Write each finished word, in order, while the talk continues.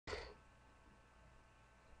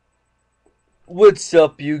What's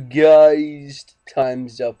up, you guys?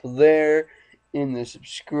 Time's up there, and the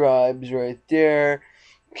subscribes right there.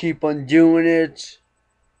 Keep on doing it.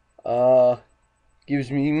 Uh, Gives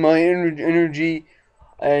me my energy.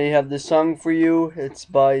 I have this song for you. It's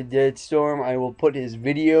by Dead Storm. I will put his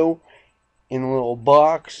video in a little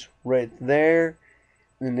box right there.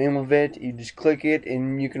 The name of it. You just click it,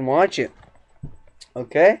 and you can watch it.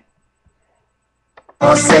 Okay?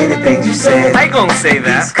 Gonna say the things you said. I ain't gonna say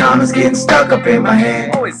that. These comments getting stuck up in my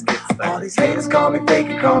head. Always gets All that. these haters call me fake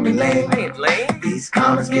and call me lame. I ain't lame. These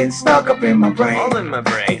comments getting stuck up in my brain. All in my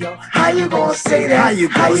brain. How you gonna say that? How you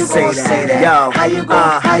gonna say that? Yo, How you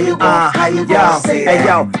gonna say that? Hey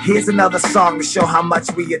yo, here's another song to show how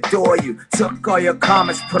much we adore you. Took all your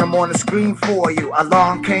comments, put them on the screen for you.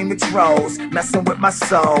 Along came the trolls, messing with my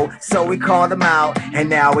soul. So we called them out, and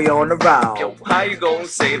now we on the road. Yo, how you gonna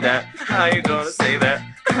say that? How you gonna say that?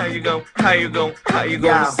 How you gonna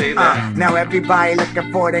say that? Now everybody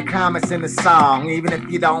looking for their comments in the song. Even if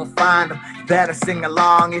you don't find them, you better sing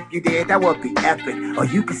along. If you did, that would be epic. Or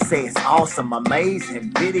you could say it's awesome,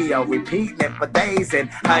 amazing video, repeating it for days. And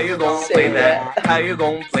How you gonna play that? How you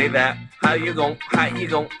gonna play that? How you gonna play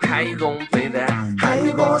that? How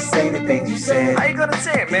you gonna say the things you said? How you gonna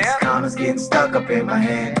say it, These man? comments getting stuck up in my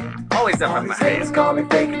head. Always All up in my these haters head. call me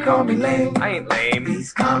fake and call me lame. I ain't lame.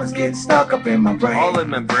 These comments getting stuck up in my brain. All in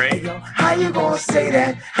my brain. How you gonna say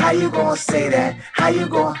that? How you gonna say that? How you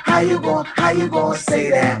gonna say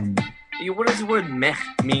that? Yo, what does the word meh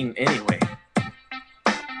mean anyway?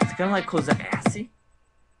 It's kinda like cosa assy.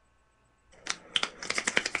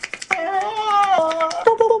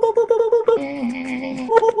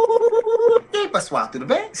 Hey, bonsoir tout le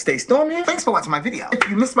monde. Stay Storm here. Thanks for watching my video. If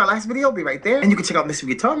you missed my last video, it'll be right there. And you can check out Mr.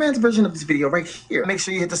 Guitar Man's version of this video right here. Make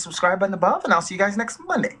sure you hit the subscribe button above, and I'll see you guys next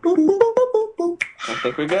Monday. Boop, boop, boop, boop, boop. I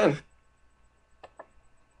think we're good.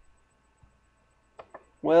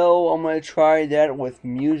 Well, I'm gonna try that with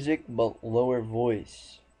music but lower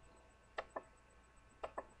voice.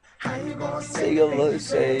 How you gonna Say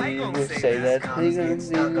say that. How you gonna say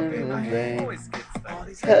that? Always gets All that.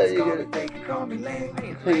 these How haters you call gonna- me fake and call me lame. I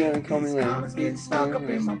ain't How you lame. gonna call me These lame? comments getting stuck up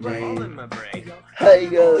in my All brain. in my brain. How you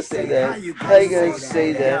gonna say that? How you gonna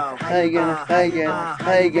say that? How you gonna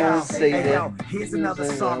say Hey, that? yo, here's another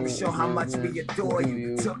song to show how much we adore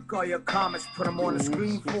you. Took all your comments, put them on the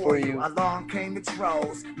screen for you. Along came the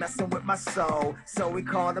trolls, messing with my soul. So we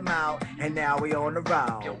called them out, and now we on the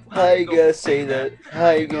road. How you gonna say that?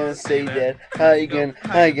 How you gonna say that? How you gonna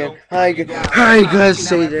say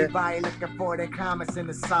that? Everybody looking for their comments in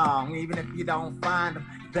the song. Even if you don't find them,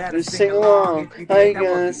 you better Just sing along. How you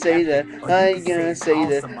gonna say that? How you gonna say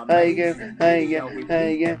that? How you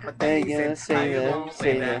gonna say that?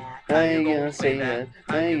 Say that. How you gonna say that?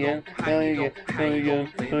 How you gonna How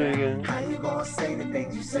you gonna say the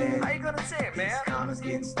things you said? How you gonna say it, These man? comments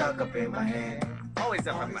getting stuck up in my head. Always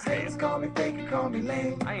up All in my these haters head. call me fake and call me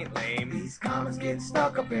lame. I ain't lame. These comments getting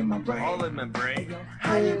stuck up in my brain. All in my brain.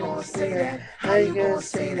 How you gonna say that? How you gonna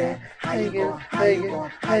say that? How you gonna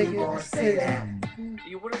say that?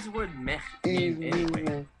 Yo, what does the word meh mean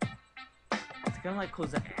anyway? It's kinda like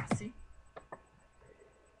cosa assy.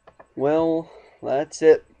 Well, that's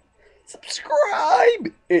it.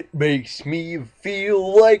 Subscribe! It makes me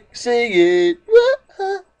feel like singing.